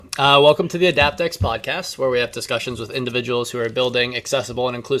Welcome to the AdaptX podcast, where we have discussions with individuals who are building accessible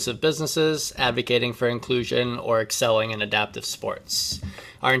and inclusive businesses, advocating for inclusion, or excelling in adaptive sports.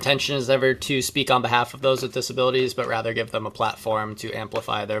 Our intention is never to speak on behalf of those with disabilities, but rather give them a platform to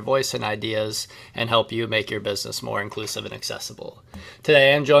amplify their voice and ideas and help you make your business more inclusive and accessible.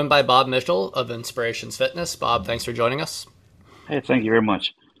 Today, I'm joined by Bob Mitchell of Inspirations Fitness. Bob, thanks for joining us. Hey, thank you very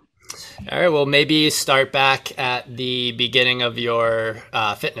much. All right, well, maybe start back at the beginning of your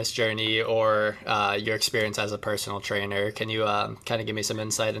fitness journey or your experience as a personal trainer. Can you kind of give me some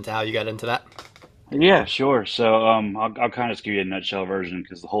insight into how you got into that? Yeah, sure. So I'll kind of just give you a nutshell version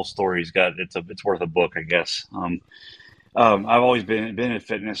because the whole story's got it's worth a book, I guess. I've always been in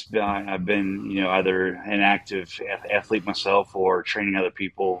fitness. I've been either an active athlete myself or training other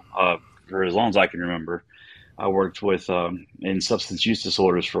people for as long as I can remember. I worked with in substance use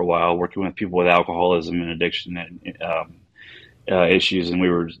disorders for a while, working with people with alcoholism and addiction and issues, and we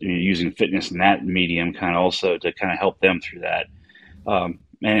were using fitness in that medium kind of also to kind of help them through that. And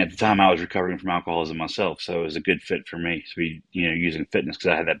at the time, I was recovering from alcoholism myself, so it was a good fit for me to be using fitness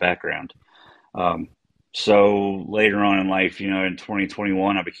because I had that background. Um, so later on in life, in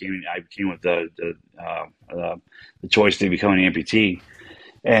 2021, I became with the choice to become an amputee.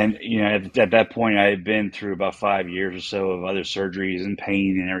 And at that point, I had been through about 5 years or so of other surgeries and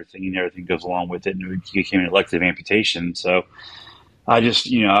pain and everything, goes along with it, and it became an elective amputation. So I just,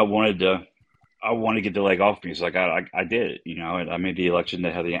 I wanted to get the leg off me, so I did it. I made the election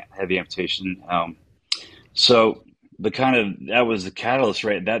to have the amputation. So that was the catalyst,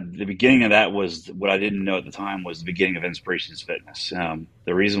 right? That the beginning of that was what I didn't know at the time was the beginning of Inspirations Fitness.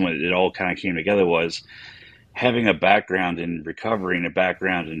 The reason when it all kind of came together was having a background in recovery and a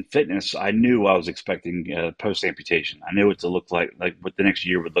background in fitness. I knew I was expecting post amputation. I knew what to look like what the next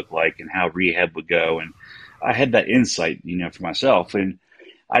year would look like, and how rehab would go, and I had that insight, for myself, and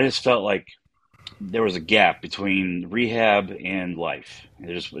I just felt like there was a gap between rehab and life.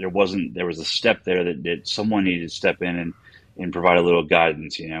 There was a step there that someone needed to step in and provide a little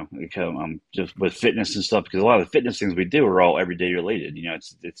guidance, because, just with fitness and stuff, because a lot of the fitness things we do are all everyday related.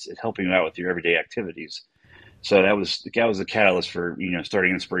 It's helping you out with your everyday activities. So that was the catalyst for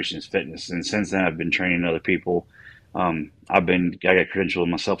starting Inspirations Fitness, and since then I've been training other people. I got credentialed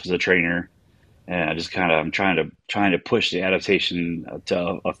myself as a trainer, and I just kind of I'm trying to push the adaptation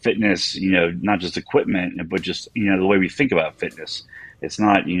to a fitness, not just equipment, but just the way we think about fitness. It's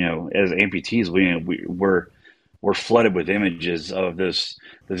not as amputees we're flooded with images of those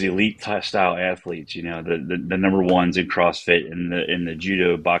elite style athletes, the number ones in CrossFit and the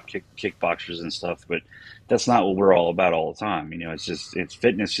judo kickboxers and stuff. But that's not what we're all about all the time. It's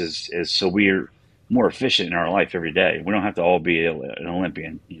fitness is so we're more efficient in our life every day. We don't have to all be an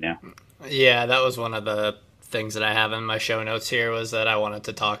Olympian. Yeah, that was one of the things that I have in my show notes here was that I wanted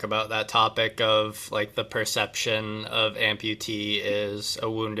to talk about that topic of like the perception of amputee is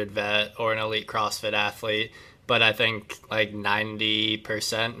a wounded vet or an elite CrossFit athlete. But I think like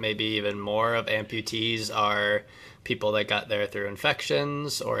 90%, maybe even more of amputees are people that got there through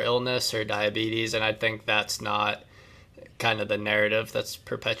infections or illness or diabetes. And I think that's not kind of the narrative that's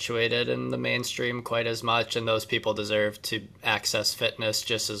perpetuated in the mainstream quite as much, and those people deserve to access fitness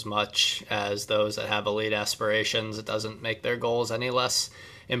just as much as those that have elite aspirations. It doesn't make their goals any less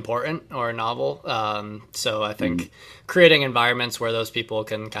important or novel. So I think creating environments where those people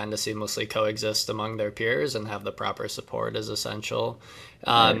can kind of seamlessly coexist among their peers and have the proper support is essential.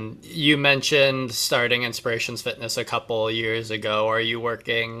 Right. You mentioned starting Inspirations Fitness a couple years ago. Are you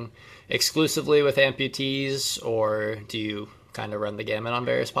working exclusively with amputees, or do you kind of run the gamut on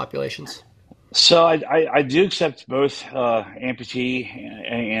various populations? So I do accept both amputee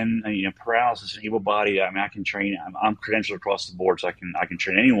and paralysis and able body. I mean, I can train. I'm credentialed across the board, so I can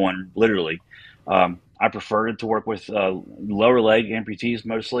train anyone literally. I prefer to work with lower leg amputees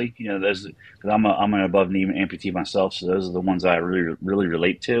mostly. Those because I'm an above knee amputee myself, so those are the ones I really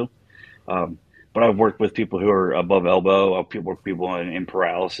relate to. Um, but I've worked with people who are above elbow. I've worked with people in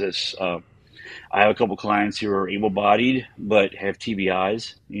paralysis. I have a couple clients who are able-bodied but have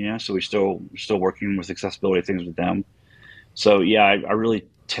TBIs, so we're still working with accessibility things with them. So yeah, I really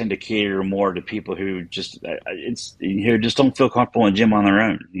tend to cater more to people who just don't feel comfortable in the gym on their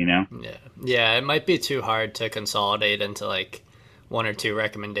own. Yeah. Yeah, it might be too hard to consolidate into like one or two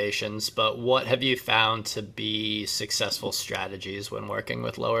recommendations, but what have you found to be successful strategies when working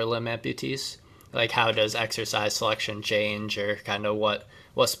with lower limb amputees? Like how does exercise selection change, or kind of what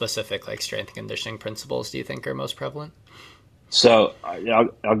specific like strength and conditioning principles do you think are most prevalent? So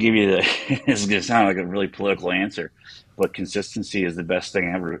I'll give you the. This is going to sound like a really political answer, but consistency is the best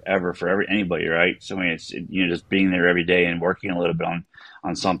thing ever for anybody, right? So I mean, it's just being there every day and working a little bit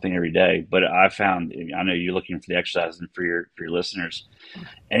on something every day. But I found, I know you're looking for the exercise, and for your listeners,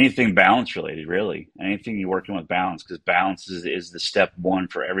 anything balance related, really, anything you're working with balance, because balance is the step one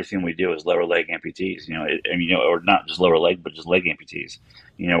for everything we do as lower leg amputees. Or not just lower leg, but just leg amputees.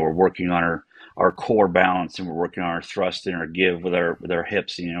 We're working on our core balance, and we're working on our thrust and our give with our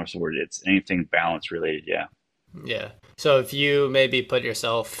hips. So it's anything balance related. Yeah. Yeah. So if you maybe put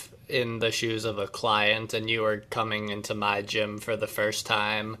yourself in the shoes of a client and you were coming into my gym for the first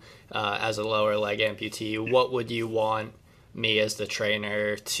time as a lower leg amputee, what would you want me as the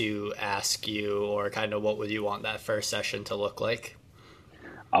trainer to ask you, or kind of what would you want that first session to look like?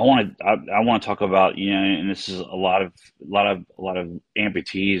 I want to talk about, and this is a lot of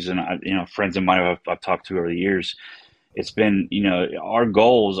amputees, and friends of mine I've talked to over the years. It's been, our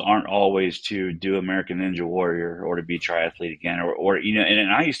goals aren't always to do American Ninja Warrior or to be triathlete again, or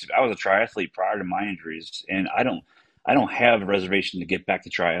and I was a triathlete prior to my injuries, and I don't have a reservation to get back to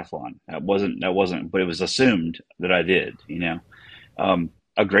triathlon. That wasn't, but it was assumed that I did.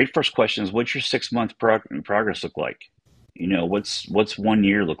 A great first question is, what's your 6 month progress look like? What's 1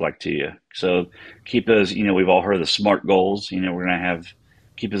 year look like to you? So keep those. We've all heard of the SMART goals. We're gonna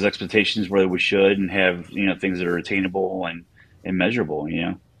keep those expectations where we should, and have things that are attainable and measurable.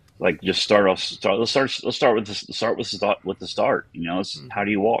 Like just start off. Let's start with this. Start with the start. How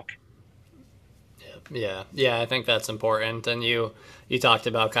do you walk? Yeah, yeah, I think that's important. And you talked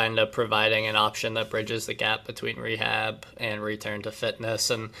about kind of providing an option that bridges the gap between rehab and return to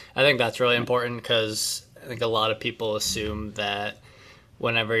fitness, and I think that's really important because I think a lot of people assume that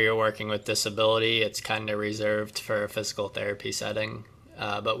whenever you're working with disability, it's kind of reserved for a physical therapy setting.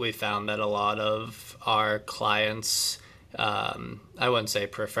 But we found that a lot of our clients, I wouldn't say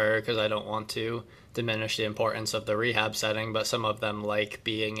prefer because I don't want to diminish the importance of the rehab setting, but some of them like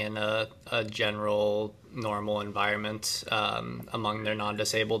being in a general normal environment among their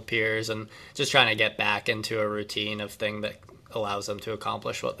non-disabled peers, and just trying to get back into a routine of thing that allows them to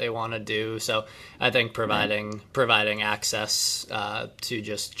accomplish what they want to do. So I think Right, providing access to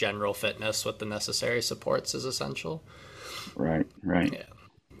just general fitness with the necessary supports is essential. right, right. Yeah.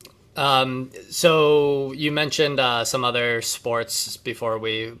 So you mentioned some other sports before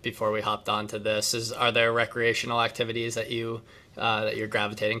we hopped onto this. Are there recreational activities that you're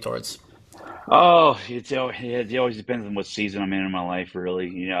gravitating towards? Oh, it always depends on what season I'm in my life,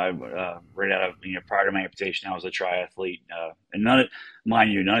 really. Right out of prior to my amputation, I was a triathlete, and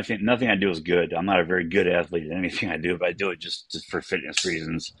mind you, nothing I do is good. I'm not a very good athlete at anything I do, but I do it just for fitness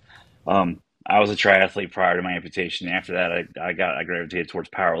reasons. I was a triathlete prior to my amputation. After that, I gravitated towards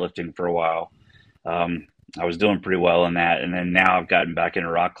powerlifting for a while. I was doing pretty well in that, and then now I've gotten back into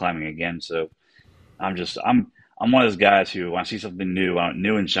rock climbing again. So I'm one of those guys who, when I see something new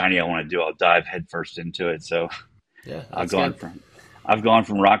and shiny, I want to do, I'll dive headfirst into it. So Yeah, I've that's gone good. from I've gone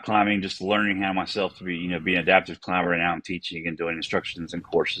from rock climbing, just learning how myself to be an adaptive climber, and now I'm teaching and doing instructions and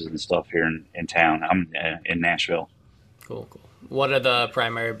courses and stuff here in town. I'm in Nashville. Cool, cool. What are the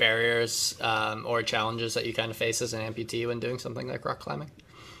primary barriers or challenges that you kind of face as an amputee when doing something like rock climbing?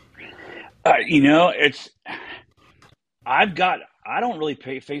 It's I don't really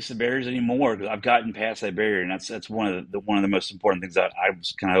face the barriers anymore because I've gotten past that barrier, and that's one of the most important things that I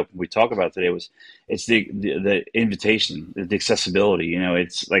was kind of hoping we talk about today was it's the invitation, the accessibility.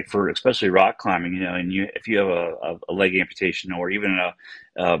 It's like for especially rock climbing, and if you have a leg amputation or even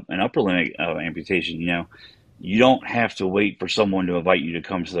an upper limb amputation, you don't have to wait for someone to invite you to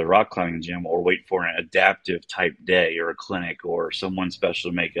come to the rock climbing gym, or wait for an adaptive type day or a clinic or someone special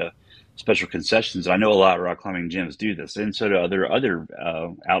to make a special concessions. I know a lot of rock climbing gyms do this, and so do other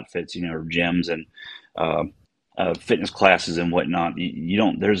outfits, or gyms and uh, fitness classes and whatnot. You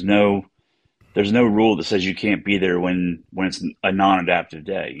don't. There's no rule that says you can't be there when it's a non-adaptive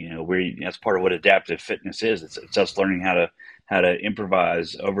day. That's part of what adaptive fitness is. It's us learning how to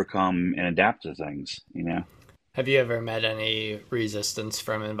improvise, overcome, and adapt to things. Have you ever met any resistance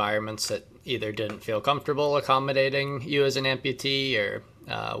from environments that either didn't feel comfortable accommodating you as an amputee, or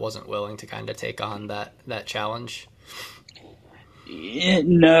wasn't willing to kind of take on that challenge?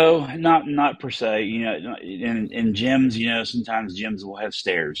 No, not per se. In gyms, sometimes gyms will have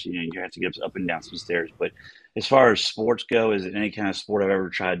stairs. You have to get up and down some stairs. But as far as sports go, is it any kind of sport I've ever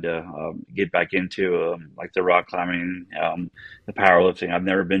tried to get back into, like the rock climbing, the powerlifting? I've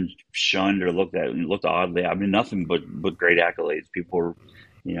never been shunned or looked oddly. I mean, nothing but great accolades. People are,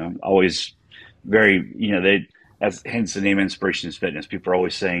 always very, they. That's hence the name Inspiration is Fitness. People are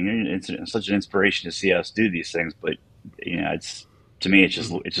always saying it's such an inspiration to see us do these things, but it's to me, it's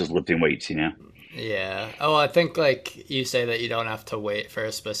just Mm-hmm. it's just lifting weights. Yeah. Oh, I think like you say that you don't have to wait for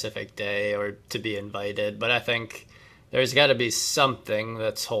a specific day or to be invited, but I think there's got to be something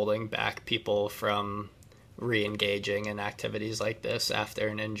that's holding back people from re-engaging in activities like this after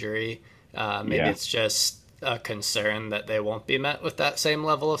an injury. Maybe Yeah. it's just a concern that they won't be met with that same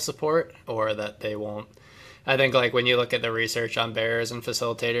level of support, or that they won't. I think like when you look at the research on barriers and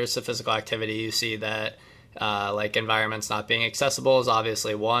facilitators to physical activity, you see that like environments not being accessible is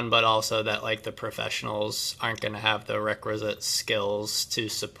obviously one, but also that like the professionals aren't going to have the requisite skills to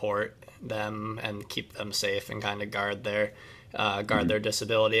support them and keep them safe and kind of guard Mhm. their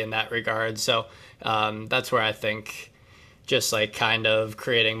disability in that regard. So that's where I think just like kind of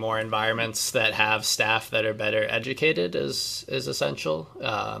creating more environments that have staff that are better educated is essential.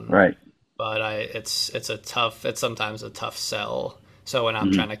 Right. But it's sometimes a tough sell. So when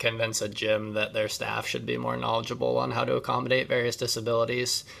I'm trying Hmm. to convince a gym that their staff should be more knowledgeable on how to accommodate various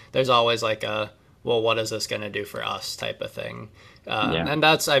disabilities, there's always like a, well, what is this going to do for us type of thing. Yeah. And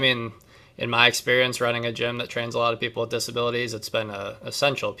that's, I mean, in my experience running a gym that trains a lot of people with disabilities, it's been a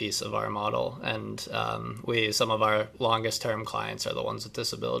essential piece of our model. And some of our longest term clients are the ones with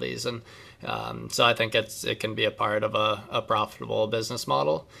disabilities, and so I think it can be a part of a profitable business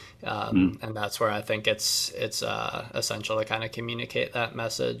model, Mm. and that's where I think it's essential to kind of communicate that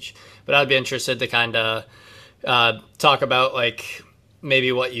message. But I'd be interested to kind of talk about like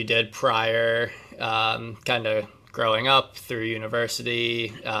maybe what you did prior, kind of growing up through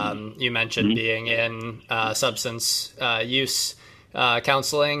university. You mentioned Mhm. being in substance use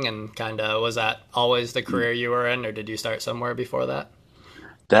counseling, and kind of was that always the career you were in, or did you start somewhere before that?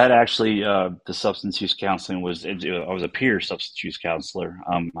 That actually, the substance use counseling I was a peer substance use counselor.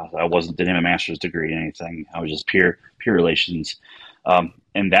 I didn't have a master's degree in anything. I was just peer relations.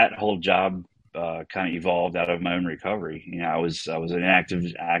 And that whole job kind of evolved out of my own recovery. I was an active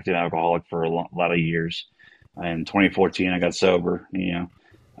alcoholic for lot of years. In 2014, I got sober.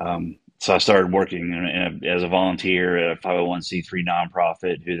 So I started working as a volunteer at a 501(c)(3)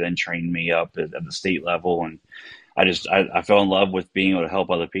 nonprofit, who then trained me up at the state level, and I fell in love with being able to help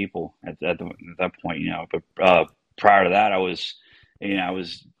other people at that point, But prior to that, I was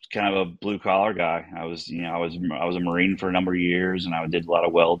kind of a blue collar guy. I was a Marine for a number of years, and I did a lot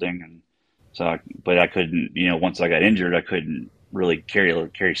of welding, and but I couldn't, once I got injured, I couldn't really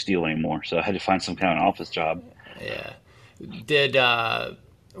carry steel anymore. So I had to find some kind of an office job. Yeah. Did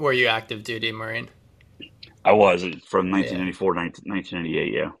were you active duty Marine? I was from Yeah. 1994 to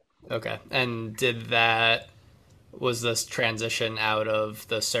 1998. Yeah. Okay. And did that was this transition out of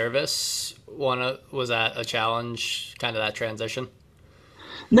the service was that a challenge, kind of that transition?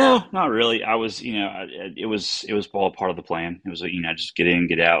 No, not really. It was all part of the plan. It was, just get in,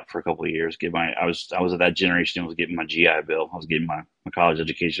 get out for a couple of years. I was of that generation who was getting my GI Bill. I was getting my college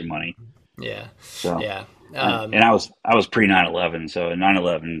education money. Yeah. So, Yeah. and I was pre 9/11. So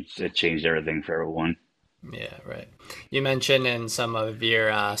 9/11 it changed everything for everyone. Yeah, right. You mentioned in some of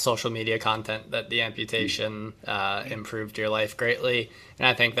your social media content that the amputation improved your life greatly, and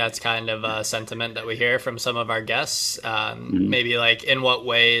I think that's kind of a sentiment that we hear from some of our guests. Mhm. Maybe like, in what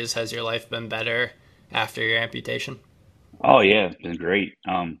ways has your life been better after your amputation? Oh yeah, it's been great.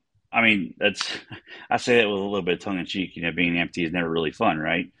 I mean, that's I say that with a little bit of tongue in cheek. Being an amputee is never really fun,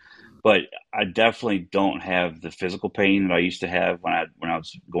 right? But I definitely don't have the physical pain that I used to have when I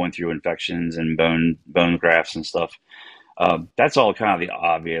was going through infections and bone grafts and stuff. That's all kind of the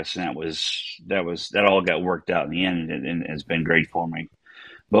obvious, and that all got worked out in the end, and it's been great for me.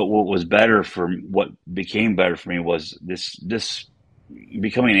 But what became better for me was this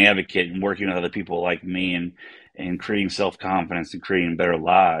becoming an advocate and working with other people like me, and creating self confidence and creating better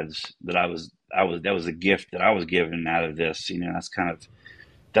lives. That was a gift that I was given out of this.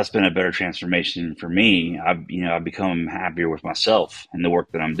 That's been a better transformation for me. I've become happier with myself and the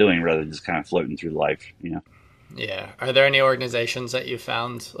work that I'm doing, rather than just kind of floating through life. Yeah. Are there any organizations that you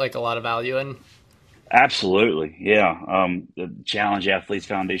found like a lot of value in? Absolutely, yeah. The Challenge Athletes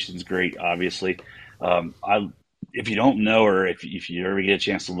Foundation is great. Obviously, I if you don't know her, if you ever get a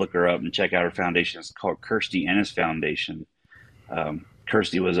chance to look her up and check out her foundation, it's called Kirstie Ennis Foundation.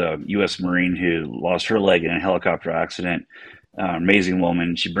 Kirstie was a U.S. Marine who lost her leg in a helicopter accident. Amazing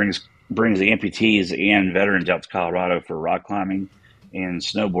woman. She brings the amputees and veterans out to Colorado for rock climbing and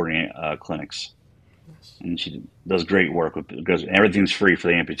snowboarding clinics, and she does great work with because everything's free for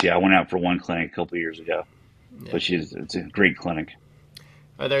the amputee. I went out for one clinic a couple of years ago, Yeah. but it's a great clinic.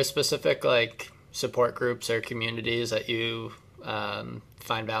 Are there specific like support groups or communities that you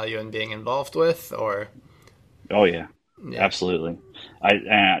find value in being involved with, or Oh yeah, yeah? absolutely.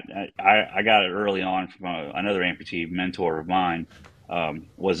 I got it early on from another amputee mentor of mine.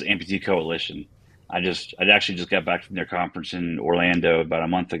 Was Amputee Coalition. I actually just got back from their conference in Orlando about a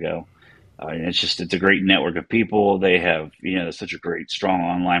month ago. And it's a great network of people. They have, such a great, strong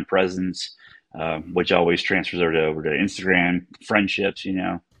online presence, which always transfers over to Instagram friendships.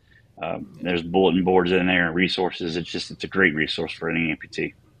 There's bulletin boards in there and resources. It's a great resource for any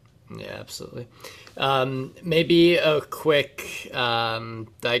amputee. Yeah, absolutely. Maybe a quick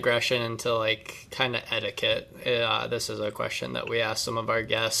digression into like kind of etiquette. This is a question that we ask some of our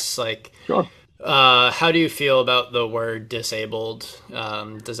guests. Like, Sure. how do you feel about the word disabled?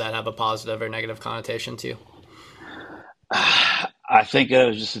 Does that have a positive or negative connotation to you? I think it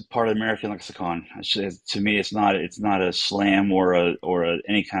was just a part of the American lexicon. To me, it's not a slam or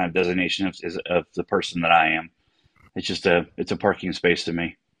any kind of designation of the person that I am. It's a parking space to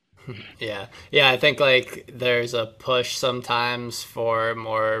me. Yeah. Yeah, I think like there's a push sometimes for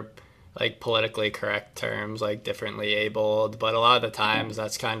more like politically correct terms like differently abled, but a lot of the Yeah, times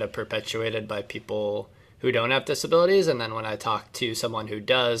that's kind of perpetuated by people who don't have disabilities, and then when I talk to someone who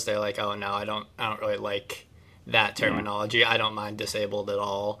does, they're like, "Oh no, I don't really like that yeah, terminology. I don't mind disabled at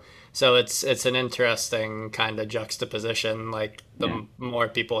all." So it's an interesting kind of juxtaposition. Like yeah. the more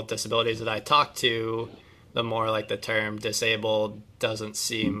people with disabilities that I talk to, the more like the term disabled doesn't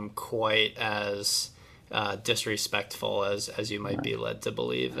seem quite as disrespectful as you might be led to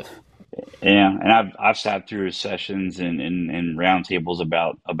believe. Yeah, and I've sat through sessions and roundtables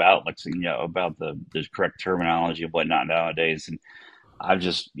about like about the correct terminology and whatnot nowadays, and I've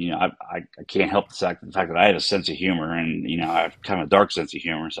just I can't help the fact that I have a sense of humor, and I have kind of a dark sense of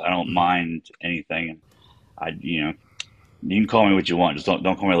humor, so I don't mind anything. And you can call me what you want, just don't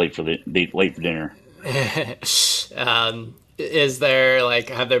call me late for dinner. Is there like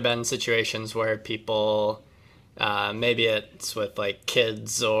have there been situations where people maybe it's with like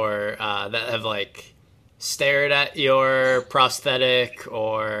kids or that have like stared at your prosthetic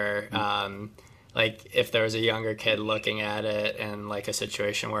or like if there was a younger kid looking at it and like a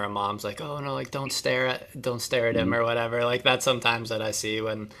situation where a mom's like, oh no, like don't stare at him Mhm. or whatever, like that's sometimes that I see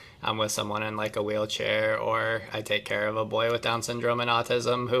when I'm with someone in like a wheelchair or I take care of a boy with Down syndrome and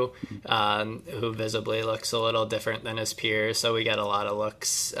autism who visibly looks a little different than his peers, so we get a lot of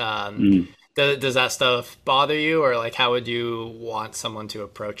looks. Mm. Does that stuff bother you, or like how would you want someone to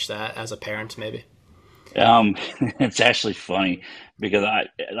approach that as a parent, maybe? It's actually funny because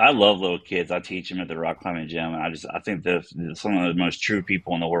I love little kids. I teach them at the rock climbing gym, and I think they're some of the most true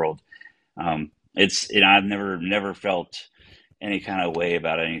people in the world. I've never felt any kind of way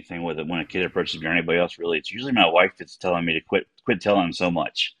about anything with it when a kid approaches me or anybody else. Really, it's usually my wife that's telling me to quit telling them so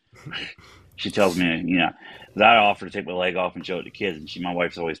much. She tells me, that I offer to take my leg off and show it to kids, and my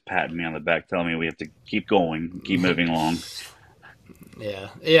wife's always patting me on the back, telling me we have to keep going, keep moving along. Yeah,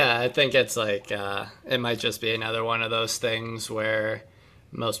 yeah. I think it's like it might just be another one of those things where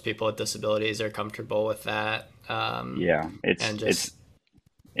most people with disabilities are comfortable with that, Yeah, and it's just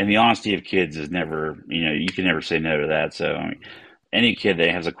and the honesty of kids is never, you can never say no to that. So I mean, any kid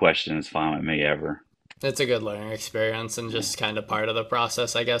that has a question is fine with me ever. it's a good learning experience and Yeah, just kind of part of the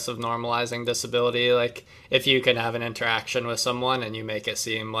process, I guess, of normalizing disability. Like, if you can have an interaction with someone and you make it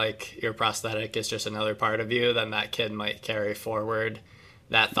seem like your prosthetic is just another part of you, then that kid might carry forward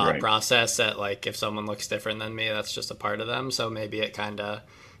that thought right. process that, like, if someone looks different than me, that's just a part of them. So maybe it kind of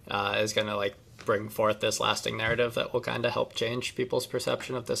is going to, like, bring forth this lasting narrative that will kind of help change people's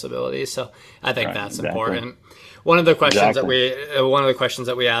perception of disability. So I think Right, that's exactly. important. Exactly. One of the questions that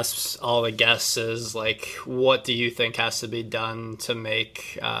we ask all the guests is like, what do you think has to be done to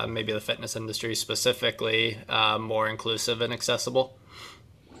make maybe the fitness industry specifically more inclusive and accessible?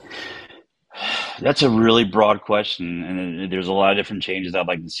 That's a really broad question, and there's a lot of different changes I'd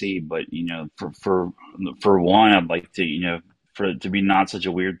like to see. But for one, I'd like to for it to be not such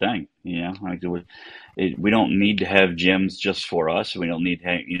a weird thing. Like we don't need to have gyms just for us. We don't need to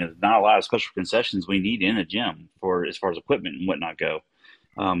have, not a lot of special concessions we need in a gym for as far as equipment and whatnot go.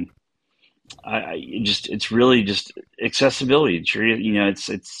 Um, it's really just accessibility.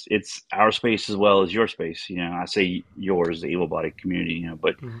 It's our space as well as your space. I say yours, the able-bodied community.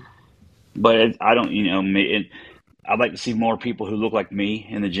 But I don't, I'd like to see more people who look like me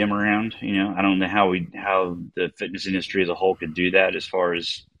in the gym around. I don't know how the fitness industry as a whole could do that as far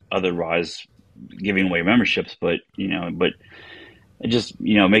as otherwise giving away memberships, but just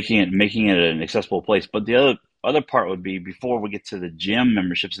making it an accessible place. But the other part would be before we get to the gym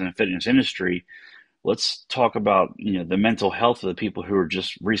memberships in the fitness industry, let's talk about, the mental health of the people who are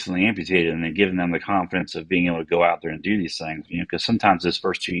just recently amputated, and then giving them the confidence of being able to go out there and do these things. Because sometimes this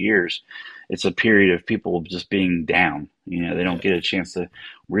first 2 years, it's a period of people just being down. They don't Yeah. get a chance to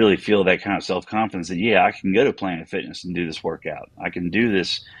really feel that kind of self confidence that, yeah, I can go to Planet Fitness and do this workout. I can do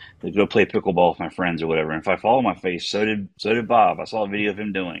this, to go play pickleball with my friends or whatever. And if I follow my face, so did Bob. I saw a video of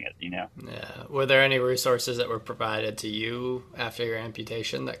him doing it. Yeah. Were there any resources that were provided to you after your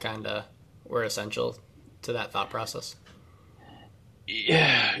amputation that kind of were essential to that thought process?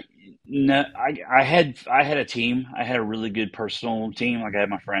 Yeah, no, I had a team. I had a really good personal team. Like I had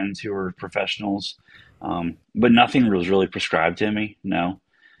my friends who were professionals, but nothing was really prescribed to me. No.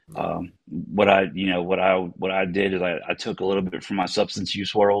 Yeah. What I did is I took a little bit from my substance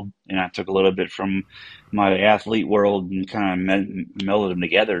use world, and I took a little bit from my athlete world, and kind of melded them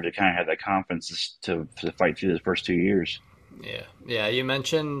together to kind of have that confidence to fight through those first 2 years. Yeah. Yeah. You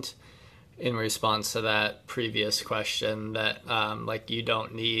mentioned in response to that previous question that like you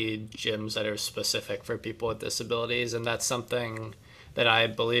don't need gyms that are specific for people with disabilities, and that's something that I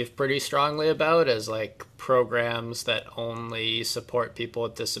believe pretty strongly about, is like programs that only support people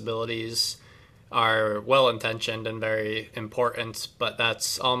with disabilities are well intentioned and very important, but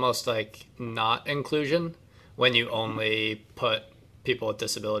that's almost like not inclusion when you only put people with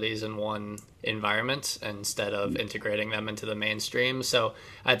disabilities in one environment instead of integrating them into the mainstream. So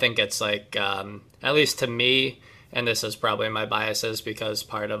I think it's like, at least to me, and this is probably my biases because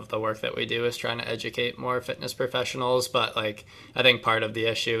part of the work that we do is trying to educate more fitness professionals, but like I think part of the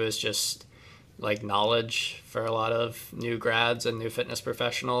issue is just like knowledge for a lot of new grads and new fitness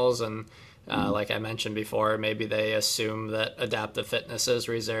professionals. And like I mentioned before, maybe they assume that adaptive fitness is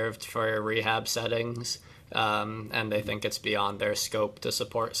reserved for rehab settings, and they think it's beyond their scope to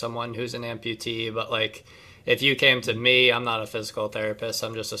support someone who's an amputee. But like, if you came to me, I'm not a physical therapist,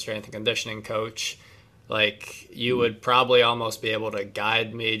 I'm just a strength and conditioning coach. Like, you would probably almost be able to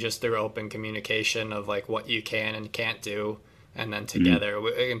guide me just through open communication of like what you can and can't do, and then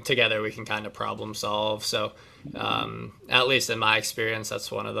Mm-hmm. together we can kind of problem solve. So at least in my experience,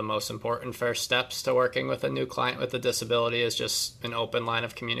 that's one of the most important first steps to working with a new client with a disability, is just an open line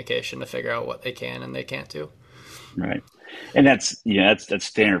of communication to figure out what they can and they can't do. Right. And that's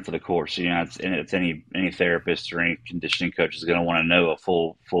standard for the course. It's any therapist or any conditioning coach is going to want to know a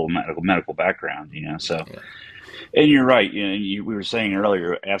full medical background. So, Yeah. and you're right. We were saying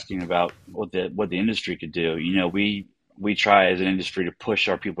earlier, asking about what the industry could do. We try as an industry to push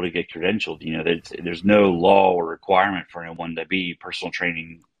our people to get credentialed. There's no law or requirement for anyone to be personal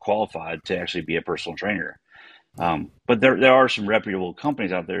training qualified to actually be a personal trainer. Yeah. But there are some reputable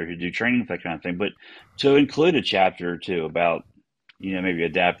companies out there who do training for that kind of thing. But to include a chapter or two about, maybe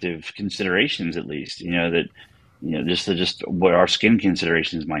adaptive considerations, at least, that, just what our skin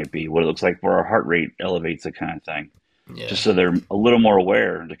considerations might be, what it looks like where our heart rate elevates, that kind of thing. Yeah. Just so they're a little more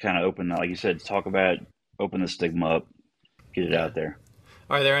aware, to kind of open, like you said, talk about it, open the stigma up, get it Yeah. out there.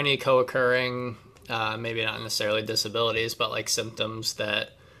 Are there any co-occurring, maybe not necessarily disabilities, but like symptoms that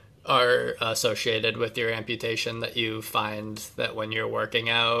are associated with your amputation that you find that when you're working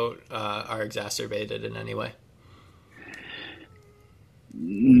out are exacerbated in any way?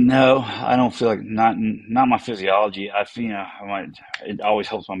 No, I don't feel like, not my physiology. I feel, it always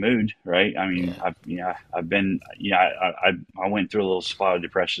helps my mood, right? I mean, Yeah. I've been, I went through a little spot of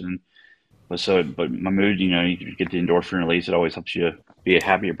depression, but my mood, you get the endorphin release. It always helps you be a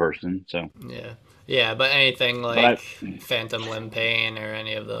happier person. So, Yeah. Yeah, but anything but I, like phantom limb pain or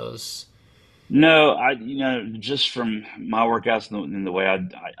any of those? no, just from my workouts and the way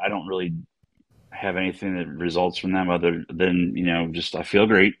I don't really have anything that results from them other than, just I feel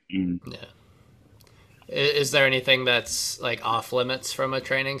great. And Yeah. Is there anything that's like off limits from a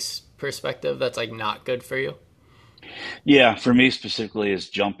training perspective that's like not good for you? yeah, for me specifically is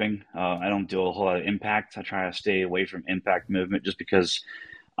jumping. I don't do a whole lot of impact. I try to stay away from impact movement just because,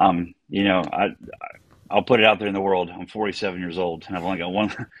 I'll put it out there in the world. I'm 47 years old, and I've only got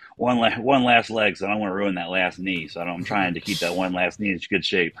one last leg, so I don't want to ruin that last knee. So I'm trying to keep that one last knee in good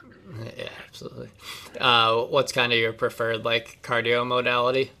shape. Yeah, absolutely. What's kind of your preferred like cardio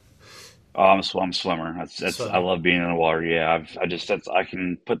modality? Oh, I'm a swimmer. I Swimming. love being in the water. Yeah, I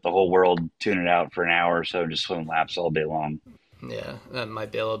can put the whole world, tune it out for an hour or so, and just swim laps all day long. Yeah, that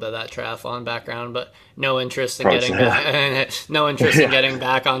might be a little bit of that triathlon background, but no interest in Probably getting so. back. No interest in Yeah. getting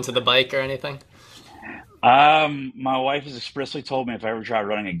back onto the bike or anything. My wife has expressly told me if I ever try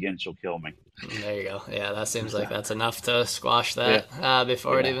running again, she'll kill me. There you go. Yeah, that seems like that's enough to squash Yeah, that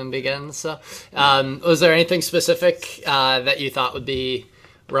before it yeah. even begins. So, was there anything specific that you thought would be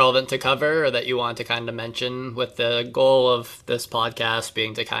relevant to cover, or that you want to kind of mention, with the goal of this podcast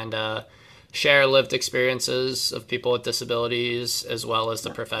being to kind of share lived experiences of people with disabilities as well as the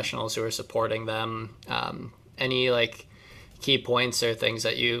professionals who are supporting them. Any like key points or things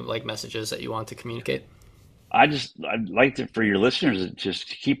that you like, messages that you want to communicate? I'd like to, for your listeners, to just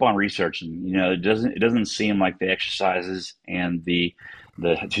keep on researching. It doesn't seem like the exercises and the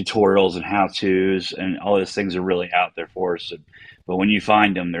tutorials and how tos and all those things are really out there for us. But when you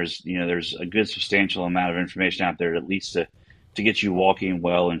find them, there's a good substantial amount of information out there, at least to get you walking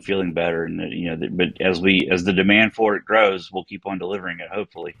well and feeling better. And but as the demand for it grows, we'll keep on delivering it,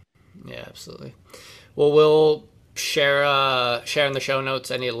 hopefully. Yeah, absolutely. Well, we'll share in the show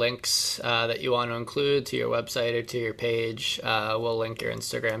notes any links that you want to include to your website or to your page. We'll link your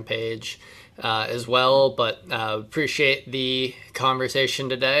Instagram page as well. But appreciate the conversation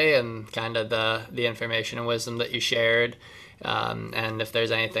today and kind of the information and wisdom that you shared. And if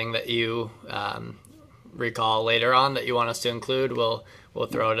there's anything that you recall later on that you want us to include, we'll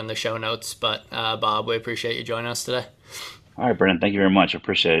throw it in the show notes. But Bob, we appreciate you joining us today. All right, Brennan, thank you very much. I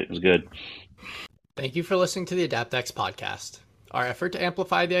appreciate it. It was good. Thank you for listening to the AdaptX podcast. Our effort to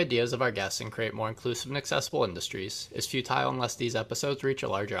amplify the ideas of our guests and create more inclusive and accessible industries is futile unless these episodes reach a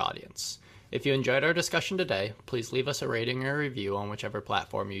larger audience. If you enjoyed our discussion today, please leave us a rating or a review on whichever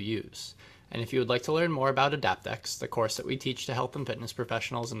platform you use. And if you would like to learn more about AdaptX, the course that we teach to health and fitness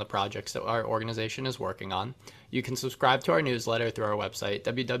professionals and the projects that our organization is working on, you can subscribe to our newsletter through our website,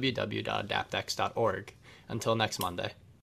 www.adaptx.org. Until next Monday.